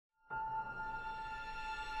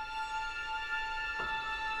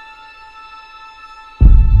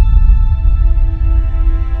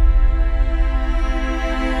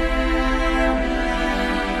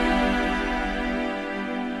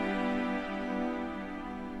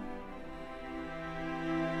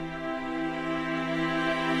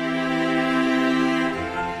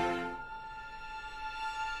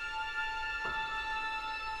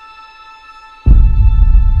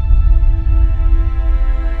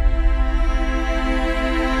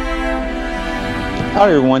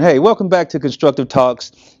Hi, everyone. Hey, welcome back to Constructive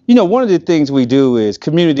Talks. You know, one of the things we do is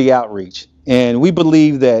community outreach, and we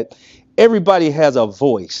believe that everybody has a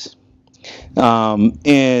voice,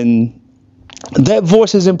 and that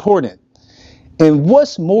voice is important. And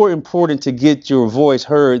what's more important to get your voice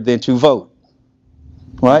heard than to vote,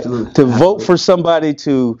 right? Absolutely. To vote for somebody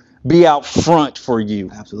to be out front for you.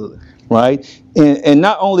 Absolutely. Right? And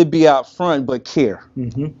not only be out front, but care.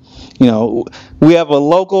 Mm-hmm. You know, we have a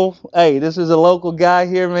local, hey, this is a local guy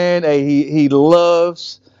here, man. Hey, he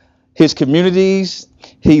loves his communities.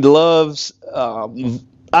 He loves,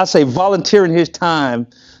 I say, volunteering his time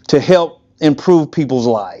to help improve people's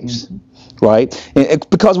lives. Mm-hmm. Right? And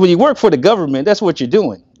because when you work for the government, that's what you're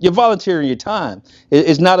doing. You're volunteering your time.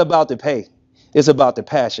 It's not about the pay. It's about the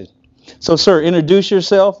passion. So, sir, introduce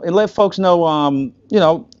yourself and let folks know, you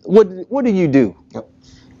know, what do you do? Yep.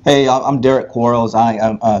 Hey, I'm Derrick Quarles. I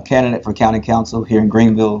am a candidate for county council here in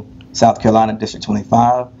Greenville, South Carolina, District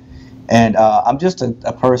 25. And I'm just a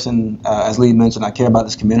person, as Lee mentioned, I care about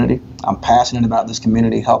this community. I'm passionate about this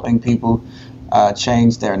community, helping people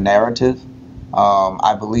change their narrative.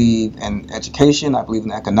 I believe in education, I believe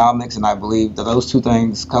in economics, and I believe that those two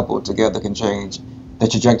things coupled together can change the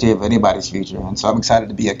trajectory of anybody's future. And so I'm excited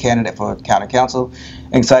to be a candidate for county council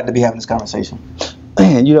and excited to be having this conversation.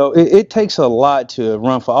 Man, you know, it takes a lot to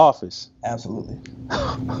run for office. Absolutely.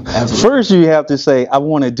 First, you have to say, I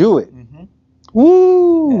want to do it. Mm-hmm.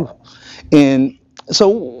 Woo! Yeah. And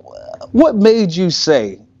so what made you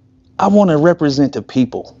say, I want to represent the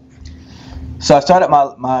people? So I started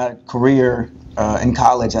my career in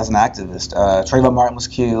college as an activist. Trayvon Martin was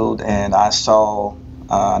killed, and I saw,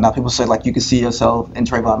 now people say, like, you can see yourself in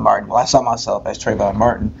Trayvon Martin. Well, I saw myself as Trayvon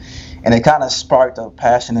Martin, and it kind of sparked a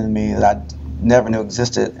passion in me that I never knew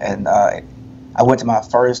existed. And I went to my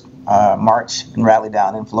first march and rally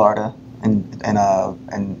down in Florida, and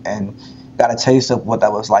got a taste of what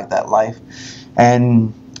that was like, that life.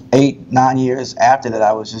 And 8-9 years after that,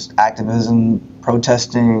 I was just activism,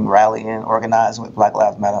 protesting, rallying, organizing with Black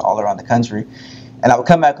Lives Matter all around the country. And I would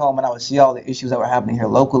come back home and I would see all the issues that were happening here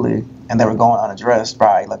locally, and they were going unaddressed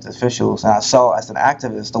by elected officials. And I saw, as an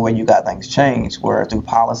activist, the way you got things changed were through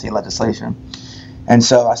policy and legislation. And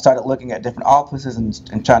so I started looking at different offices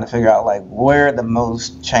and trying to figure out, like, where the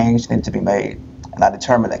most change needed to be made. And I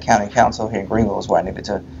determined that county council here in Greenville was where I needed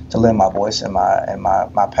to lend my voice and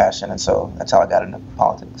my passion. And so that's how I got into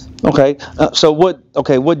politics. Okay. So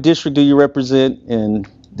what district do you represent in?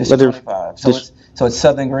 District 25. So it's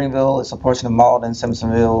Southern Greenville. It's a portion of Malden,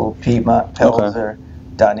 Simpsonville, Piedmont, Pelzer,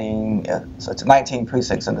 Dunning. Yeah. So it's 19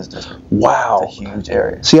 precincts in this district. Wow. It's a huge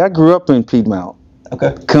area. See, I grew up in Piedmont.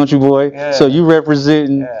 Okay. Country boy. Yeah. So you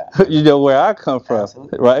representing, you know, where I come from.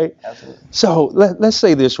 Absolutely. Right? Absolutely. So let's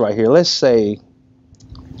say this right here. Let's say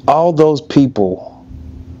all those people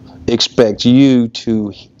expect you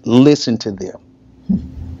to listen to them.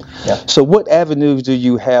 Yeah. So what avenues do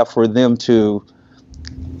you have for them to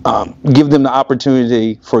give them the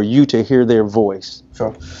opportunity for you to hear their voice?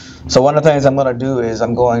 Sure. So one of the things I'm going to do is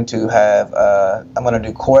I'm going to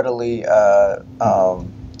do quarterly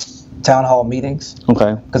town hall meetings.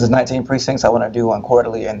 Okay. Because it's 19 precincts, I want to do one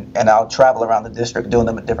quarterly, and I'll travel around the district doing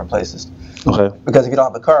them at different places. Okay. Because if you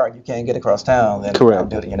don't have a car, you can't get across town. Then correct.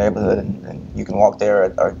 Do it in your neighborhood, and you can walk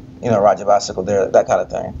there or ride your bicycle there, that kind of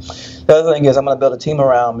thing. The other thing is I'm going to build a team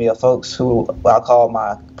around me of folks who I'll call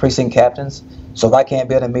my precinct captains. So if I can't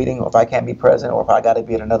be at a meeting, or if I can't be present, or if I got to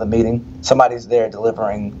be at another meeting, somebody's there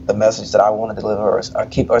delivering the message that I want to deliver,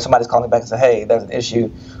 or somebody's calling me back and say, hey, there's an issue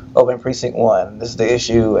over in precinct 1. This is the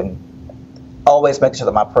issue, and always making sure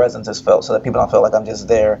that my presence is felt so that people don't feel like I'm just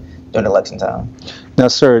there during election time. Now,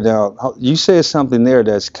 sir, you said something there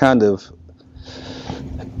that's kind of,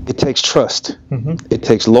 it takes trust. Mm-hmm. It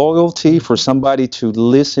takes loyalty for somebody to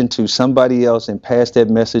listen to somebody else and pass that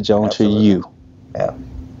message on Absolutely. To you. Yeah.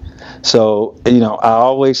 So, I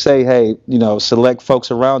always say, hey, select folks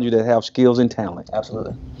around you that have skills and talent.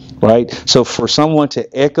 Absolutely. Right? So for someone to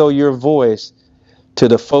echo your voice to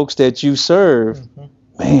the folks that you serve,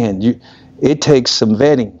 mm-hmm. man, it takes some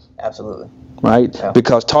vetting. Absolutely. Right? Yeah.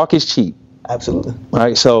 Because talk is cheap. Absolutely.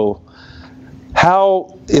 Right? So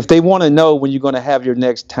if they want to know when you're going to have your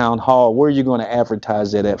next town hall, where are you going to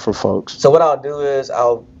advertise that at for folks? So what I'll do is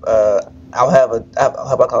I'll have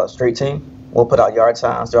a street team. We'll put out yard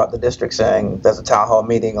signs throughout the district saying there's a town hall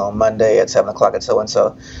meeting on Monday at 7 o'clock at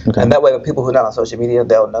so-and-so. Okay. And that way, when people who are not on social media,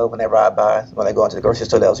 they'll know when they ride by. When they go into the grocery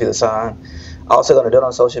store, they'll see the sign. Also going to do it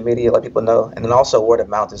on social media, let people know. And then also word of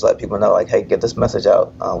mouth is let people know, like, hey, get this message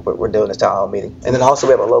out. We're doing this town hall meeting. And then also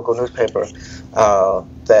we have a local newspaper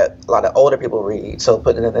that a lot of older people read. So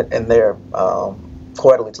putting it in their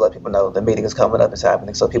quarterly to let people know the meeting is coming up, it's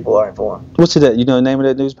happening, so people are informed. What's it? You know the name of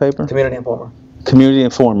that newspaper? Community Informer. Community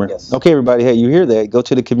Informer. Yes. Okay, everybody. Hey, you hear that? Go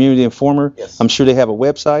to the Community Informer. Yes. I'm sure they have a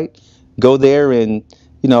website. Go there and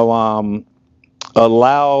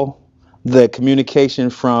allow the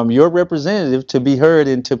communication from your representative to be heard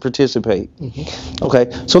and to participate.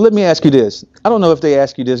 Okay. So let me ask you this. I don't know if they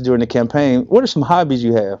ask you this during the campaign. What are some hobbies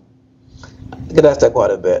you have? I get asked that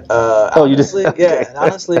quite a bit. Honestly, Okay. yeah. And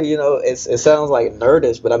honestly, it sounds like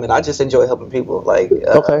nerdish, but I mean, I just enjoy helping people. Like,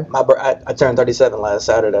 Okay. I turned 37 last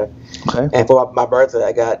Saturday, Okay. and for my birthday,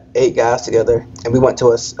 I got 8 guys together, and we went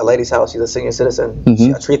to a lady's house. She's a senior citizen.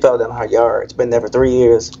 Mhm. A tree fell down her yard. It's been there for 3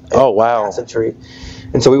 years. Oh, wow. Massive tree.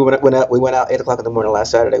 And so we went out 8 o'clock in the morning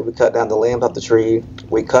last Saturday. We cut down the limbs off the tree.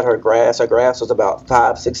 We cut her grass. Her grass was about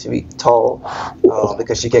 5-6 feet tall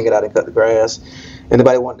because she can't get out and cut the grass. And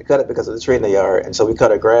nobody wanted to cut it because of the tree in the yard. And so we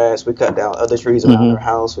cut her grass. We cut down other trees around her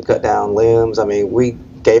house. We cut down limbs. I mean, we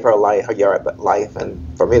gave her her yard life. And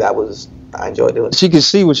for me, I enjoyed doing it. She can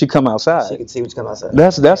see when she come outside. She could see when she come outside.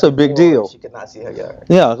 That's a big deal. She could not see her yard.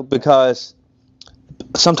 Yeah, because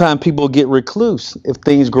sometimes people get recluse if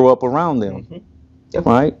things grow up around them. Yep.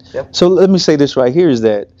 Right? Yep. So let me say this right here is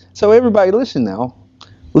that, so everybody listen now.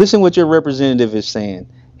 Listen what your representative is saying.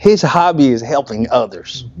 His hobby is helping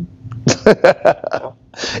others.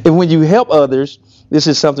 And when you help others, this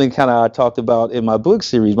is something kind of I talked about in my book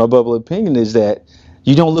series. My bubble opinion is that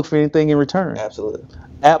you don't look for anything in return. Absolutely.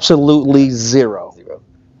 Absolutely zero.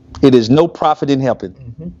 It is no profit in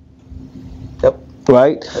helping. Yep.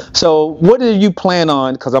 Right? So what do you plan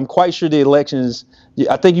on? Because I'm quite sure the elections,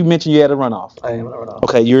 I think you mentioned you had a runoff. I am in a runoff.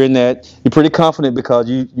 Okay, you're in that. You're pretty confident because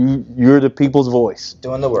you're the people's voice.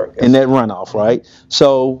 Doing the work. In that runoff, right?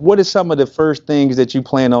 So what are some of the first things that you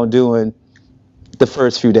plan on doing the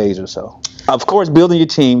first few days or so? Of course, building your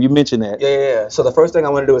team. You mentioned that. Yeah. So the first thing I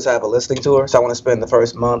want to do is have a listening tour. So I want to spend the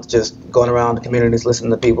first month just going around the communities,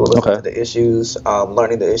 listening to people, listening to the issues,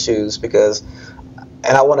 learning the issues,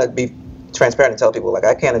 and I want to be transparent and tell people, like,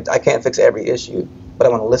 I can't fix every issue, but I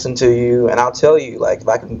want to listen to you, and I'll tell you, like,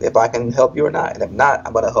 if I can help you or not, and if not,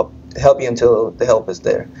 I'm gonna help you until the help is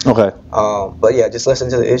there. Okay. But yeah, just listen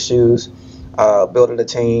to the issues, building a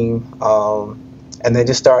team, and then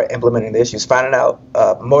just start implementing the issues. Finding out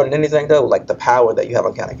more than anything though, like the power that you have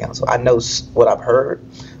on county council. I know what I've heard,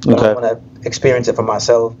 but I want to experience it for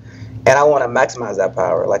myself. And I want to maximize that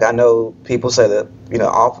power. Like, I know people say that,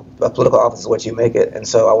 a political office is what you make it, and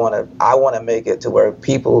so I want to make it to where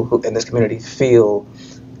people who in this community feel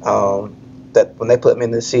that when they put me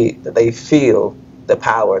in the seat, that they feel the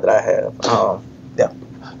power that I have. Yeah.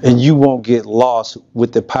 And you won't get lost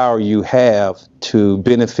with the power you have to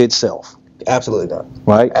benefit self. Absolutely not.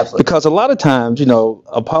 Right? Absolutely. Because a lot of times,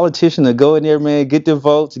 a politician will go in there, man, get the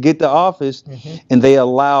votes, get the office, and they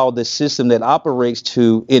allow the system that operates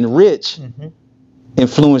to enrich,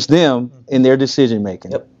 influence them in their decision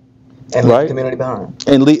making. Yep. And leave the community behind.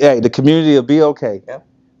 And the community will be okay. Yep.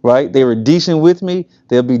 Right? They were decent with me.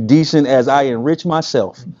 They'll be decent as I enrich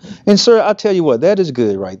myself. And sir, I'll tell you what, that is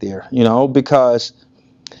good right there, because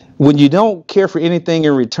when you don't care for anything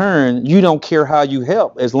in return, you don't care how you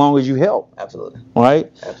help as long as you help. Absolutely.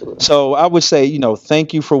 Right? Absolutely. So I would say,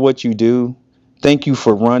 thank you for what you do. Thank you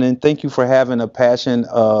for running. Thank you for having a passion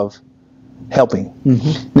of helping.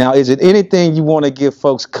 Now, is it anything you want to give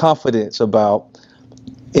folks confidence about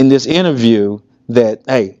in this interview that,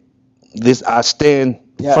 hey, I stand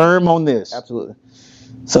firm on this? Absolutely.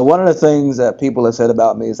 So one of the things that people have said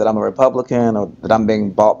about me is that I'm a Republican, or that I'm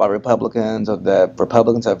being bought by Republicans, or that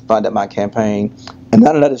Republicans have funded my campaign. And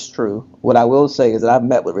none of that is true. What I will say is that I've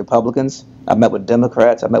met with Republicans, I've met with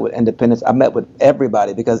Democrats, I've met with independents, I've met with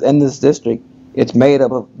everybody, because in this district, it's made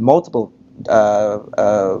up of multiple.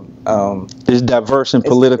 It's diverse and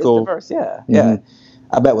political. It's diverse, yeah.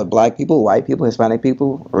 I met with black people, white people, Hispanic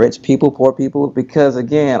people, rich people, poor people, because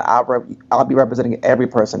again, I'll be representing every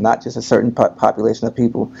person, not just a certain population of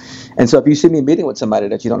people. And so if you see me meeting with somebody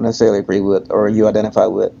that you don't necessarily agree with or you identify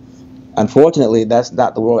with, unfortunately, that's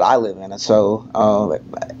not the world I live in. And so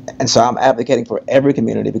I'm advocating for every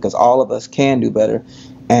community, because all of us can do better.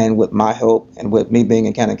 And with my help and with me being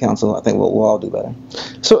in county council, I think we'll all do better.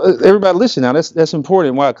 So everybody listen now, that's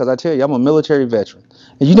important. Why? Because I tell you, I'm a military veteran.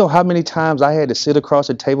 And you know how many times I had to sit across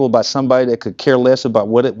the table by somebody that could care less about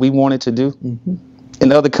what we wanted to do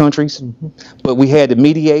in other countries, but we had to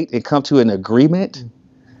mediate and come to an agreement.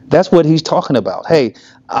 That's what he's talking about. Hey,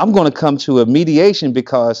 I'm going to come to a mediation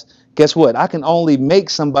because guess what? I can only make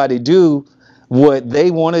somebody do what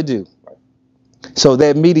they want to do. So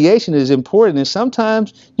that mediation is important, and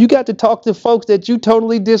sometimes you got to talk to folks that you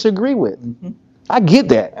totally disagree with. I get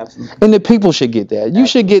that. Absolutely. And the people should get that. You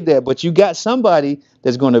should get that. But you got somebody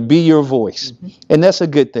that's going to be your voice. And that's a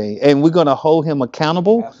good thing. And we're going to hold him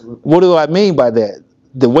accountable. Absolutely. What do I mean by that?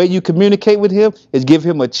 The way you communicate with him is give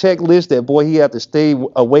him a checklist that, boy, he have to stay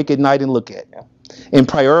awake at night and look at. Yeah. And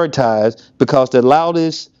prioritize, because the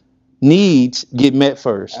loudest needs get met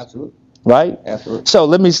first. Absolutely. Right? Absolutely. So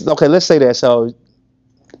let's say that. So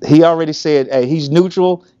he already said, hey, he's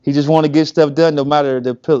neutral. He just want to get stuff done no matter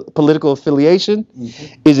the political affiliation.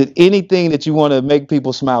 Is it anything that you want to make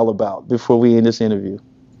people smile about before we end this interview?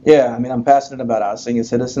 Yeah, I mean, I'm passionate about our senior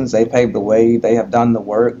citizens. They paved the way. They have done the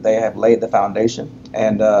work. They have laid the foundation.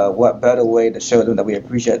 And what better way to show them that we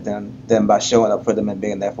appreciate them than by showing up for them and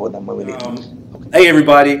being there for them when we need them. Hey,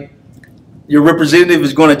 everybody. Your representative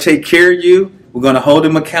is going to take care of you. We're going to hold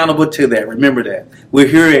them accountable to that. Remember that. We're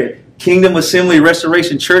here at Kingdom Assembly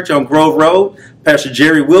Restoration Church on Grove Road. Pastor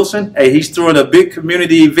Jerry Wilson, hey, he's throwing a big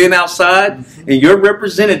community event outside, and your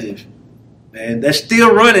representative, man, that's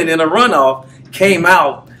still running in a runoff, came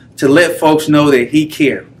out to let folks know that he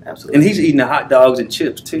cared. Absolutely. And he's eating the hot dogs and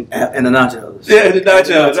chips, too. And the nachos. Yeah, the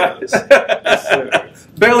nachos. Yes,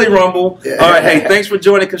 Belly rumble. Yeah. All right, hey, thanks for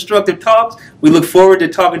joining Constructive Talks. We look forward to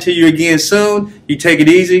talking to you again soon. You take it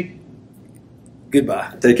easy.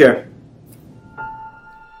 Goodbye. Take care.